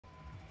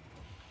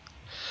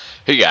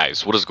Hey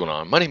guys, what is going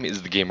on? My name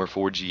is the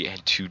Gamer4G,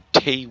 and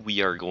today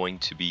we are going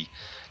to be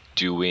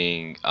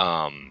doing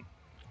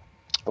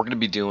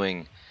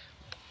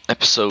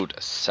episode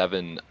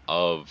 7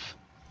 of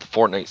the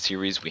Fortnite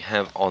series we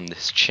have on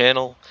this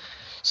channel.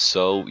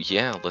 So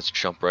yeah, let's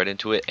jump right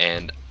into it,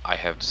 and I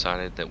have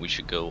decided that we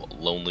should go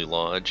Lonely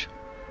Lodge.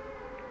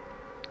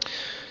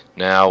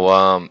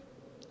 Now,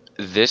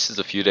 this is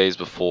a few days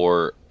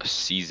before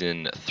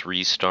Season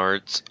 3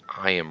 starts.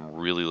 I am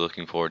really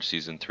looking forward to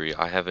Season 3.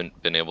 I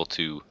haven't been able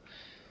to,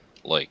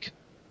 like,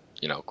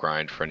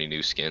 grind for any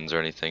new skins or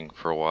anything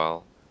for a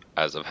while,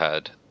 as I've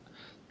had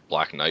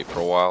Black Knight for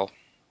a while.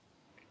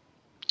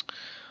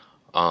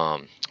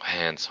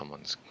 And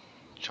someone's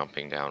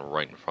jumping down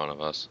right in front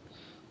of us.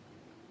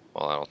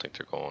 Well, I don't think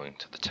they're going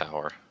to the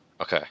tower.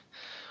 Okay,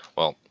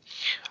 well,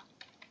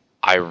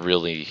 I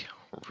really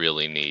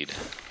need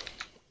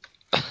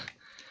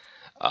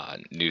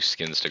new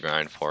skins to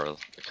grind for,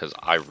 because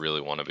I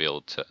really want to be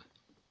able to,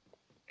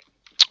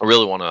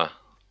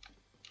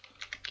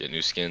 get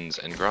new skins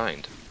and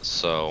grind.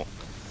 So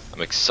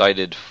I'm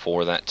excited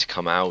for that to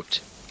come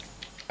out.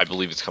 I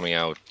believe it's coming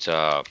out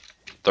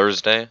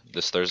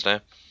this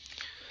Thursday.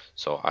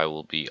 So I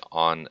will be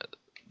on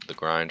the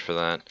grind for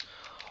that.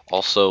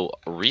 Also,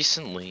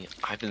 recently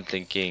I've been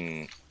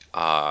thinking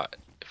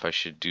if I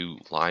should do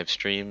live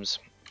streams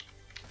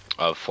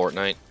of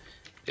Fortnite.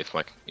 If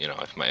my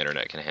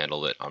internet can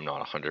handle it. I'm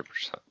not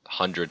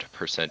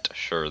 100%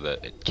 sure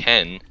that it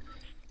can.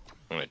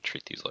 I'm gonna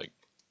treat these like,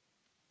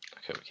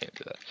 okay, we can't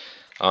do that.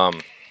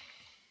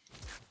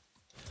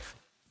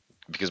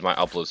 Because my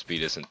upload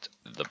speed isn't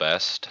the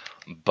best,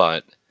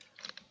 but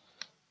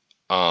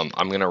I'm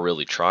gonna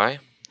really try.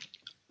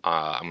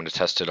 I'm going to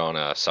test it on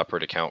a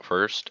separate account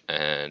first,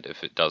 and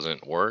if it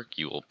doesn't work,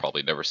 you will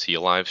probably never see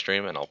a live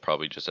stream, and I'll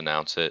probably just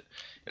announce it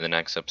in the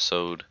next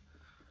episode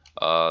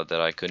that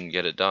I couldn't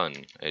get it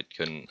done.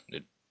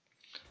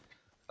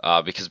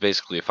 Because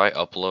basically if I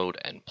upload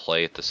and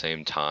play at the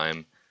same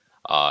time,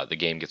 the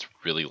game gets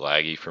really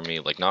laggy for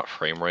me. Like, not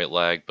frame rate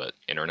lag, but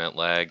internet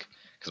lag,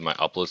 because my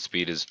upload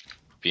speed is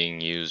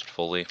being used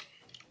fully.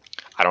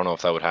 I don't know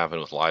if that would happen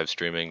with live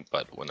streaming,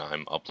 but when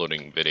I'm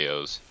uploading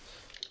videos,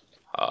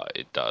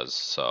 it does,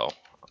 so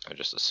I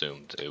just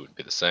assumed it would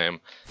be the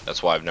same.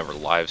 That's why I've never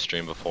live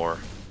streamed before.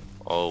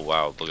 Oh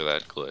wow, look at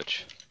that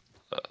glitch.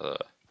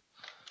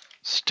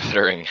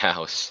 Stuttering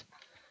house.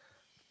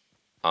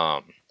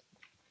 But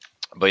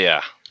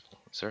yeah,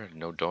 is there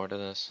no door to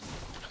this?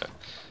 Okay.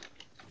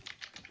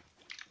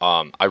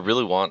 I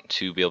really want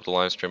to be able to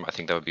live stream. I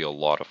think that would be a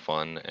lot of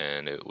fun,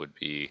 and it would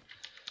be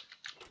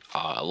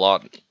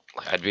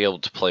I'd be able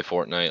to play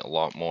Fortnite a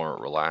lot more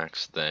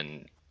relaxed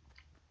than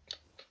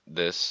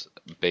this,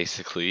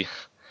 basically.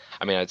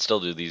 I mean, I'd still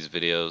do these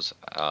videos,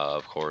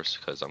 of course,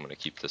 because I'm going to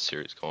keep this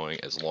series going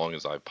as long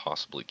as I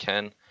possibly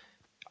can.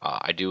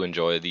 I do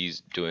enjoy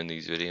doing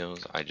these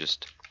videos.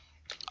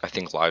 I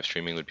think live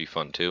streaming would be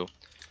fun too.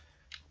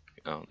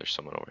 Oh, there's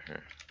someone over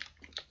here.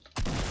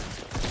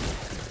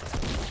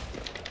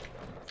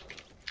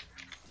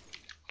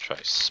 Try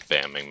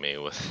spamming me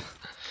with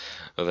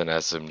an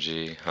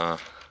SMG, huh?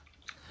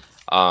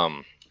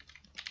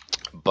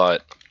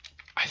 But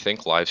I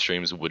think live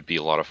streams would be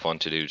a lot of fun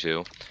to do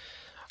too.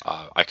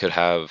 I could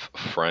have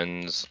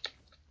friends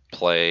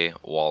play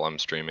while I'm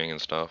streaming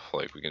and stuff.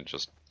 Like, we can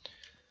just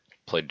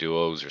play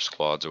duos or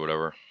squads or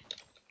whatever.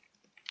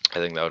 I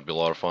think that would be a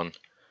lot of fun.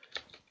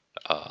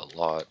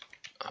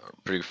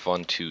 Pretty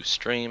fun to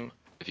stream.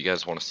 If you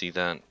guys want to see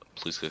that,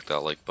 please click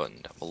that like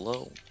button down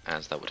below,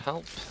 as that would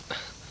help.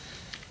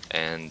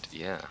 And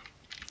yeah,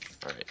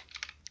 all right.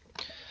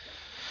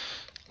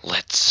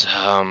 Let's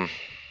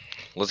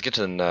get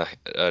to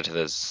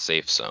the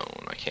safe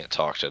zone. I can't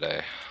talk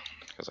today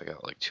because I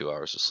got like 2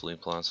 hours of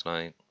sleep last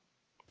night.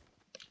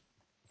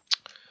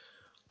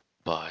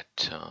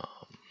 But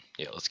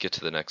yeah, let's get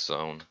to the next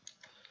zone,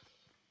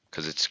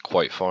 because it's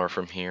quite far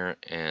from here,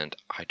 and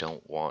I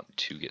don't want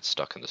to get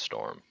stuck in the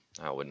storm.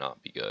 That would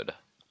not be good.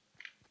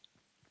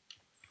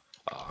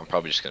 I'm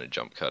probably just gonna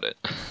jump cut it.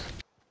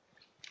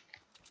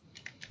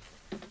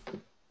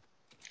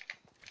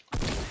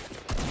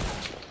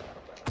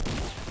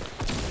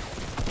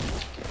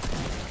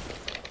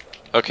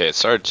 Okay, it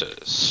started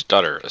to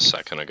stutter a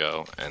second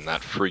ago, and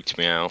that freaked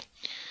me out.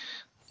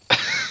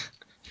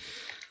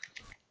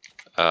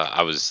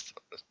 I was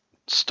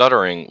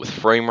stuttering with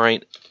frame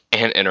rate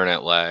and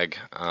internet lag,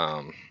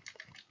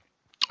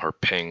 or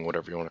ping,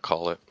 whatever you want to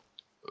call it.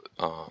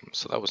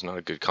 So that was not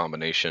a good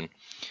combination.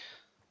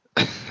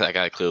 That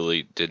guy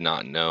clearly did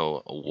not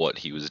know what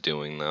he was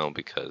doing, though,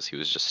 because he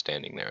was just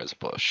standing there as a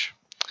bush.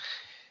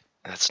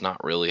 That's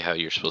not really how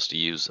you're supposed to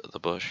use the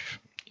bush,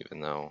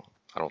 even though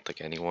I don't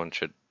think anyone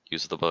should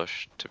use the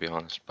bush, to be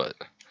honest, but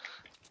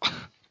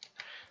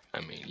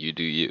I mean, you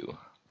do you.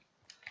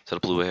 Is that a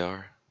blue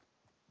AR?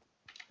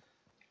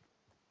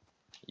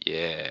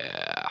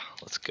 Yeah,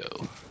 let's go.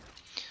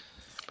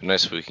 But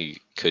nice if we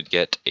could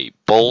get a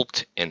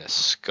bolt and a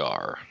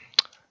scar.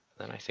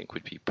 Then I think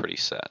we'd be pretty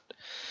set.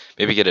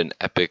 Maybe get an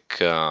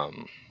epic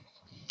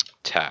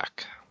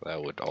tack.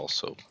 That would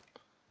also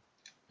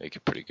Make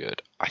it pretty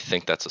good. I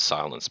think that's a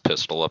silenced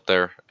pistol up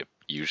there. It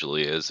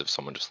usually is if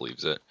someone just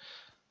leaves it.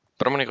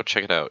 But I'm gonna go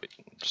check it out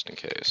just in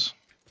case.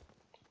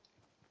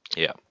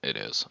 Yeah, it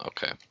is.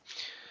 Okay.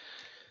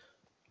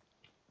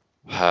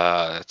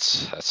 That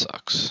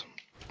sucks.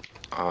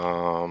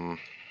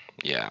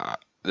 Yeah,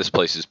 this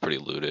place is pretty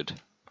looted.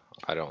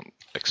 I don't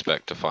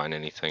expect to find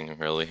anything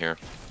really here.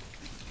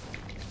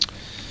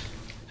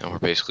 And we're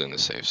basically in the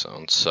safe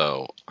zone,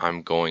 so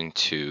I'm going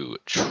to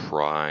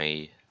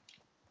try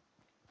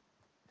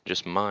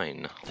just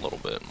mine a little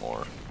bit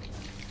more.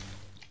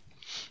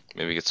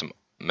 Maybe get some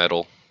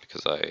metal,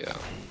 because I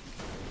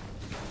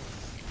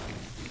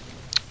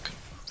could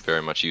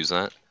very much use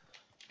that.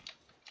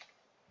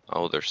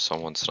 Oh, there's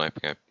someone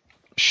sniping. I'm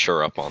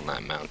sure up on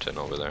that mountain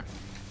over there.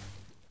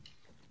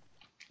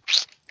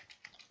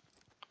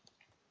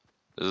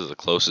 This is the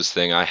closest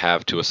thing I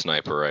have to a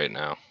sniper right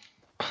now.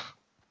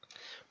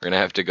 We're gonna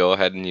have to go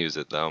ahead and use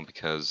it though,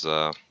 because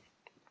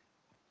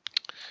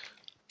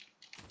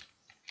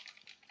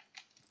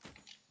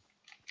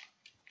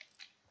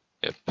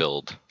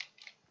build.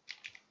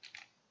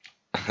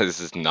 This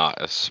is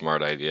not a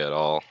smart idea at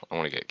all. I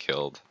want to get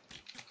killed.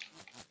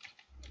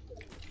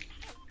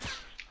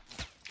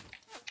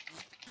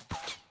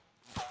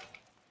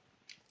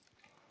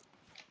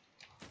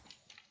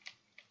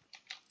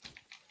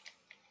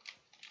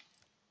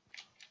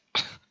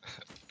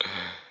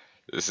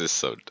 This is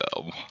so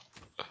dumb.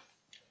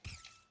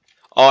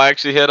 Oh, I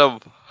actually hit him.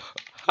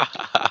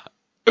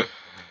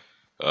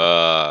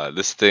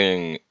 This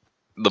thing,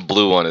 the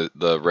blue one,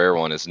 the rare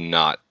one, is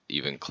not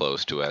even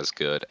close to as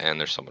good. And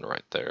there's someone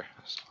right there,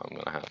 so I'm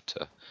gonna have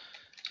to.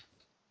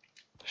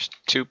 There's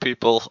two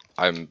people.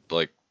 I'm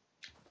like,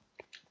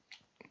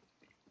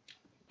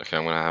 okay,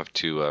 I'm gonna have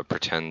to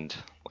pretend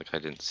like I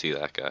didn't see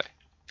that guy.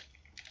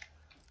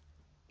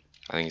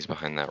 I think he's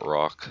behind that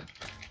rock.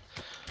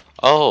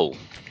 Oh.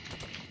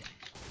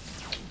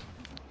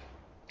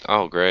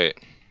 Oh, great.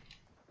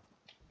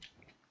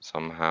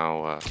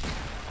 Somehow,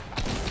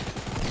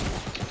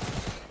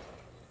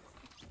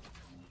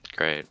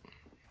 great.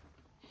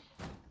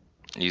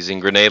 Using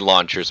grenade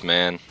launchers,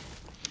 man.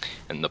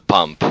 And the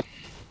pump. You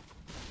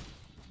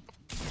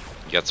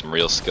got some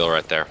real skill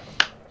right there.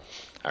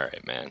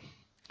 Alright, man.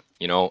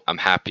 You know, I'm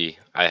happy.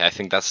 I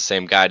think that's the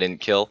same guy I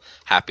didn't kill.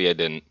 Happy I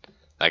didn't.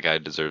 That guy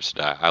deserves to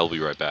die. I'll be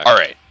right back.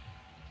 Alright.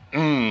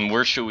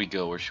 Where should we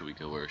go? Where should we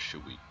go? Where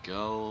should we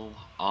go?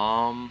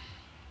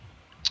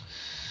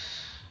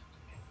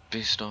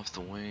 Based off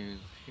the way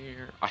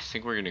here, I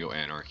think we're gonna go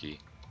Anarchy.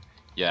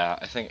 Yeah,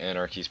 I think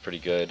Anarchy's pretty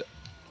good.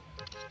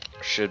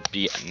 Should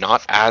be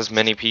not as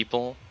many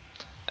people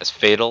as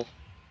Fatal,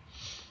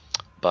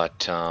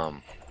 but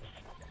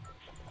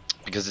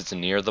because it's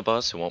near the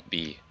bus, it won't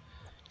be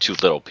too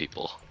little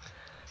people.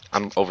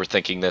 I'm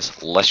overthinking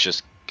this. Let's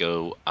just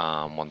go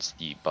once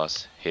the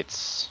bus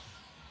hits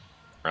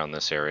around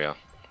this area.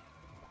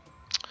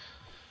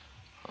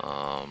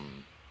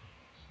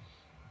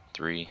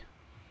 3,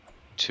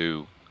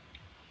 2,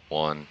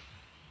 1,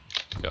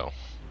 go.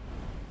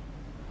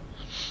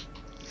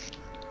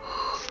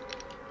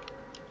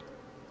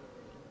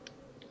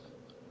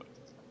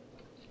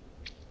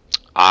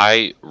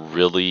 I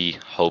really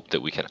hope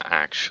that we can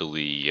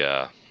actually,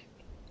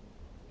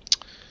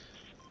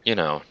 you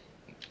know,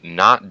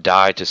 not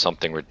die to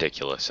something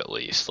ridiculous at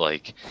least.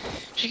 Like,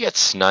 if you get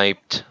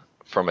sniped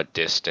from a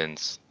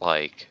distance,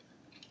 like,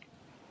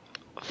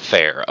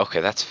 fair.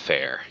 Okay, that's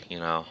fair, you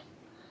know?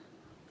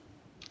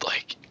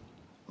 Like,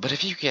 but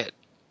if you get,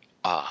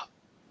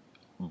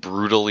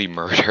 brutally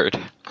murdered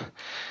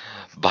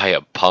by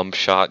a pump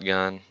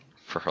shotgun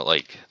for,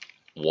 like,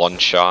 one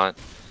shot,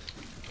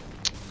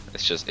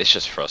 it's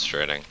just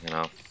frustrating, you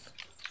know?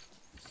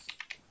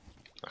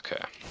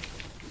 Okay.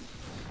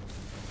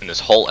 In this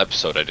whole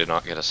episode, I did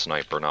not get a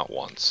sniper, not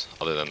once,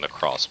 other than the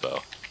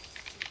crossbow,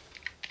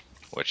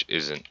 which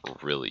isn't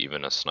really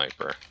even a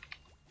sniper.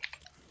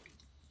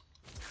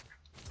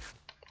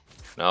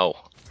 No,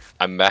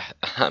 I'm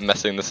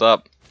messing this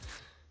up.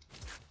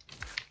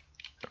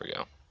 There we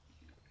go.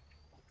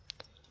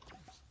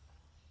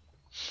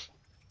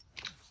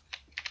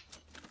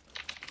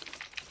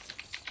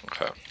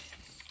 Okay.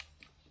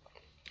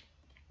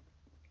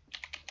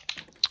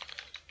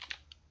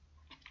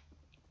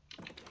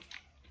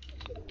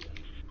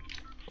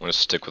 I'm gonna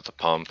stick with the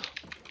pump,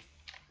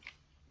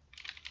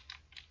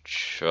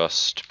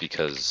 just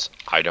because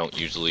I don't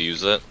usually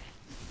use it,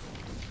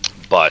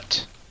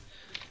 but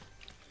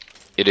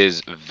it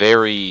is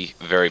very,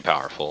 very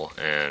powerful,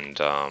 and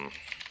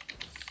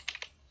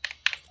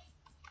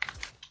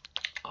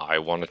I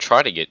want to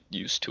try to get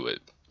used to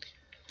it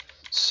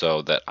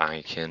so that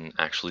I can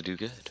actually do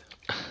good.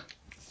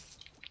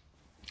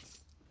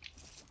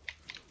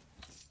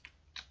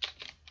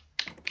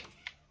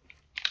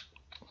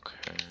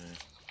 Okay,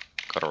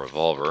 got a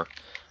revolver.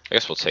 I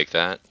guess we'll take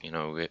that. You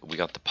know, we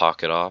got the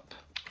pocket op.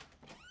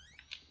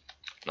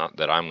 Not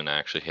that I'm gonna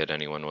actually hit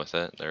anyone with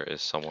it. There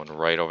is someone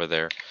right over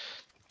there.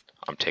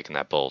 I'm taking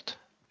that bolt.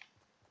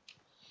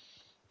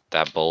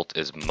 That bolt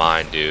is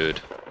mine,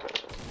 dude.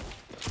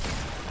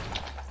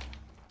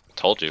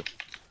 Told you.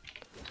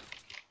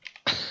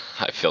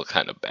 feel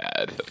kind of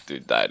bad.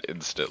 Dude died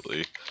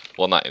instantly.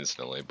 Well, not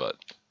instantly, but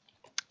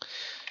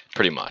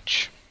pretty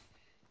much.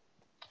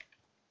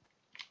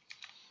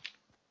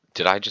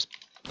 Did I just...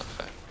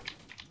 Okay.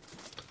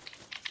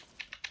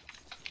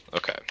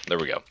 Okay, there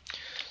we go.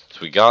 So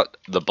we got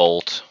the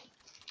bolt,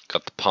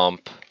 got the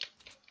pump,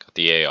 got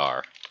the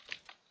AR,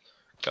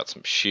 got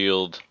some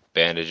shield,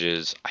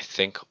 bandages. I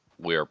think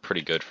we are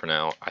pretty good for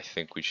now. I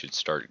think we should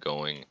start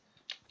going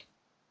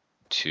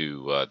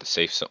to the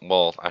safe zone.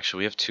 Well, actually,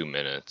 we have 2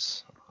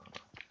 minutes.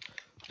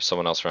 There's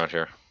someone else around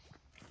here.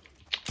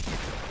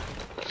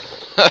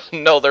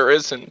 No, there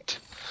isn't.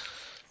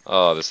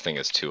 Oh, this thing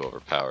is too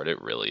overpowered.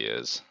 It really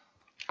is.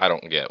 I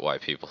don't get why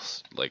people,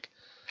 like,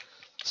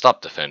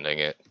 stop defending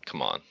it.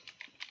 Come on.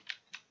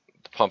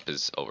 The pump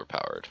is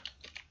overpowered.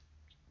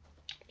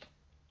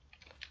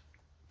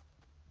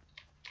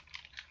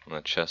 And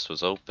that chest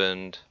was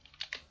opened.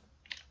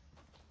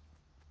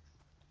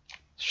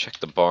 Let's check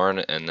the barn,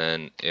 and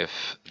then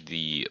if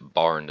the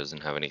barn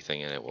doesn't have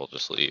anything in it, we'll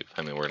just leave.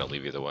 I mean, we're gonna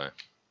leave either way.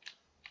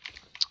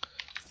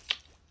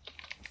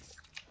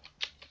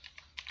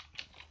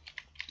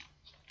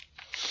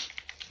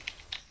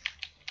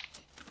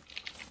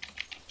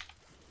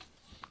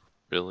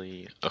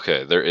 Really?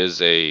 Okay, there is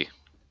a...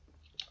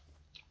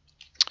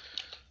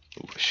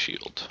 Ooh, a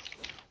shield.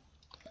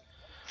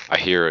 I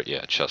hear it.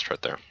 Yeah, chest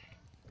right there.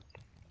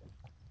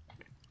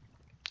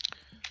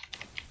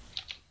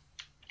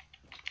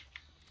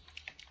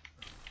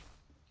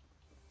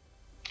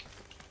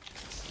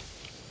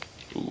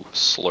 Ooh,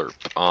 slurp.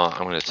 I'm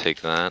gonna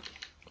take that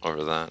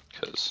over that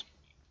because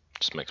it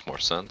just makes more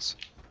sense.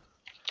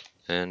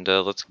 And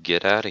let's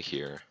get out of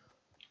here.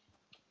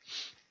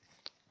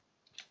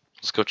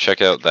 Let's go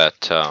check out that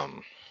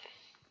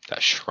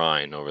that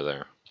shrine over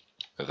there.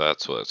 If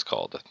that's what it's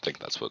called. I think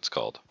that's what it's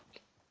called.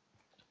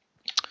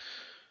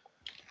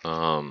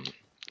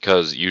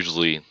 Because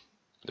usually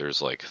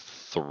there's like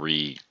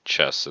 3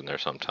 chests in there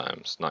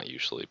sometimes. Not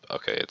usually.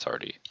 Okay, it's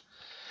already...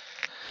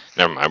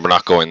 Never mind, we're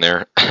not going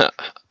there.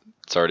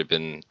 It's already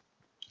been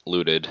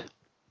looted.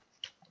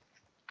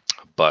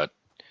 But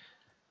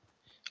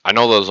I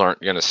know those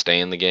aren't going to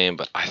stay in the game,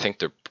 but I think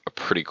they're a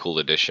pretty cool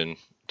addition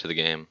to the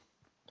game.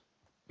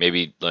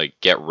 Maybe like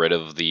get rid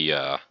of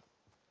the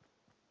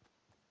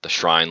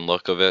shrine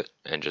look of it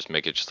and just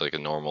make it just like a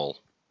normal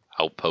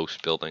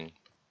outpost building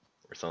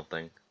or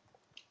something.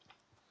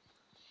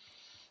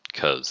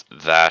 Because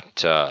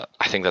that,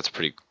 I think that's a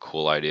pretty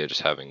cool idea,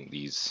 just having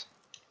these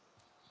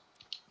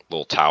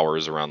little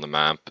towers around the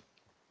map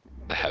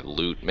that have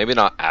loot. Maybe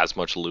not as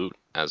much loot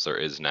as there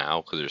is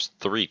now, because there's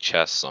 3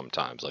 chests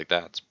sometimes. Like,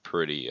 that's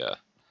pretty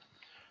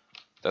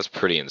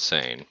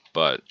insane.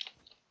 But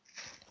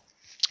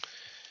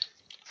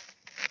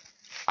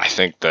I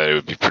think that it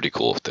would be pretty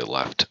cool if they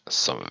left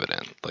some of it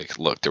in. Like,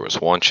 look, there was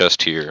 1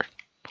 chest here,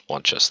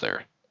 1 chest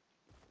there.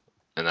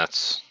 And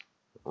that's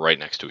right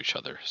next to each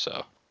other,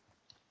 so...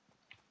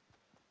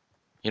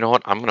 You know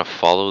what? I'm going to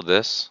follow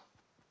this,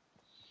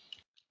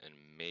 and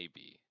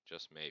maybe,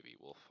 just maybe,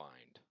 we'll find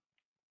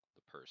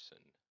the person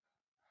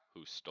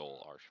who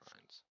stole our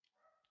shrines.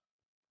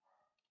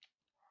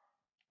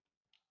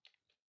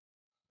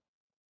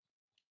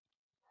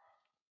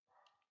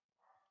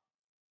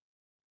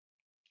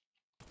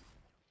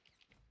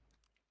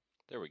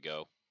 There we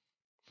go.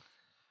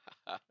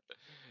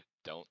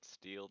 Don't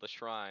steal the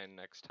shrine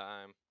next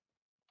time.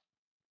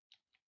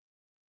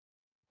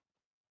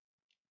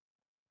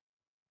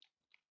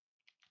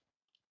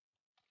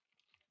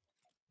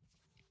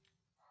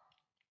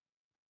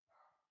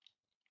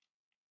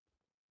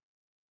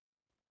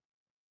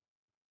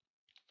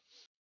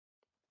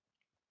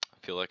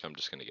 I feel like I'm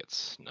just gonna get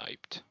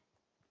sniped.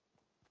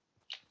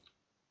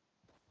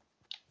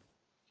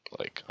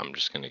 Like, I'm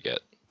just gonna get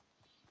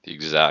the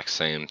exact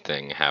same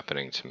thing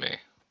happening to me.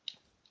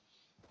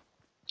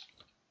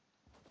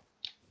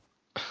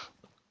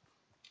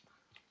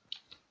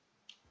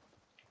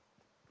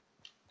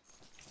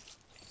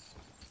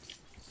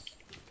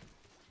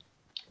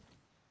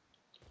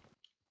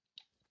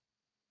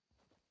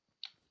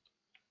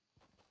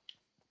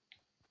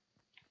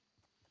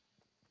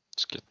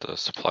 Let's get the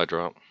supply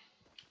drop.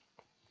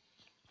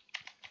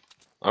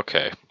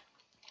 Okay.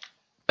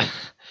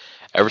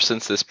 Ever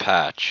since this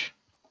patch,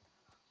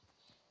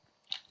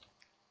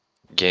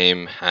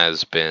 game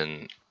has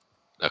been...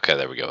 Okay,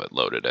 there we go, it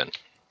loaded in.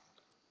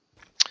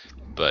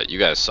 But you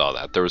guys saw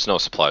that. There was no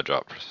supply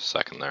drop for a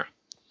second there.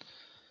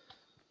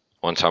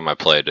 One time I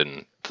played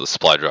and the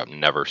supply drop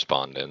never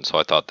spawned in, so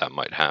I thought that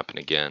might happen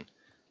again.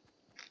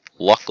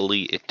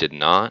 Luckily, it did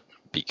not,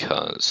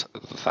 because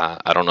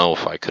that... I don't know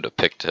if I could have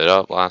picked it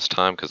up last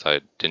time, because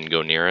I didn't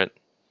go near it,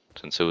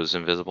 since it was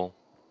invisible.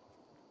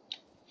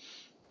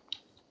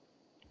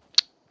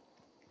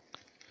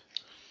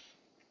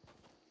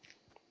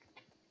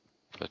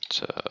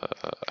 But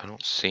I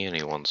don't see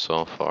anyone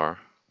so far.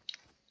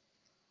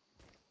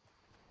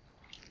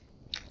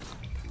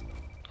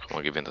 Come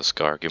on, give me the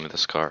scar, give me the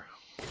scar.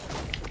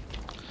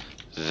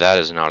 That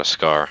is not a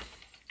scar.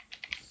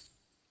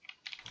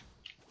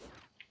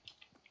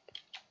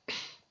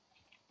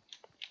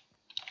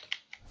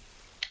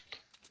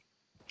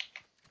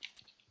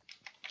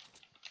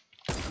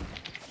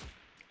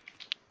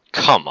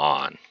 come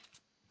on.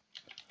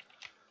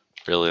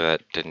 Really,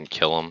 that didn't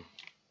kill him?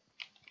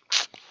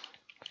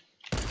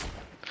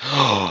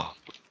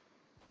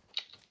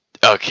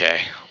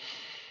 Okay.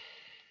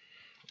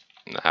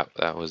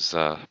 That was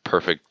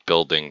perfect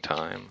building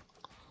time.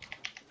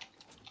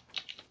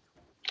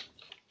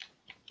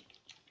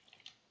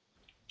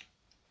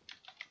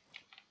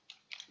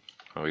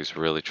 Oh, he's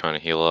really trying to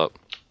heal up.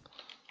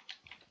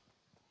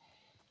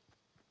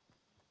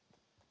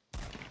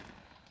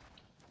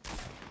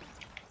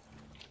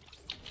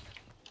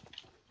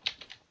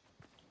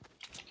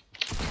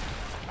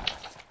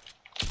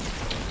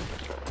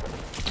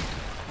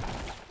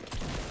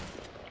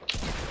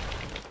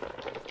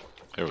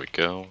 There we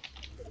go.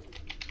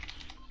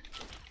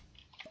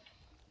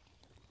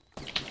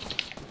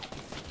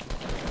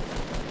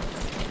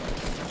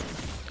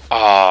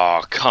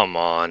 Oh, come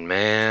on,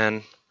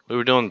 man. We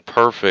were doing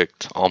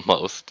perfect,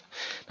 almost.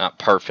 Not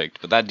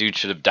perfect, but that dude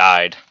should have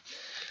died.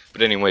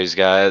 But anyways,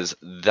 guys,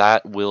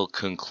 that will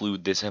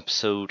conclude this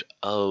episode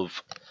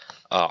of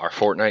our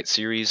Fortnite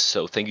series.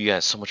 So thank you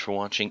guys so much for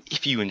watching.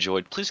 If you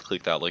enjoyed, please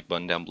click that like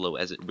button down below,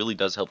 as it really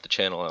does help the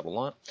channel out a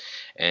lot.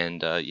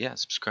 And yeah,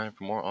 subscribe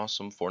for more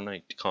awesome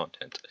Fortnite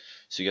content.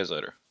 See you guys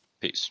later.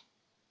 Peace.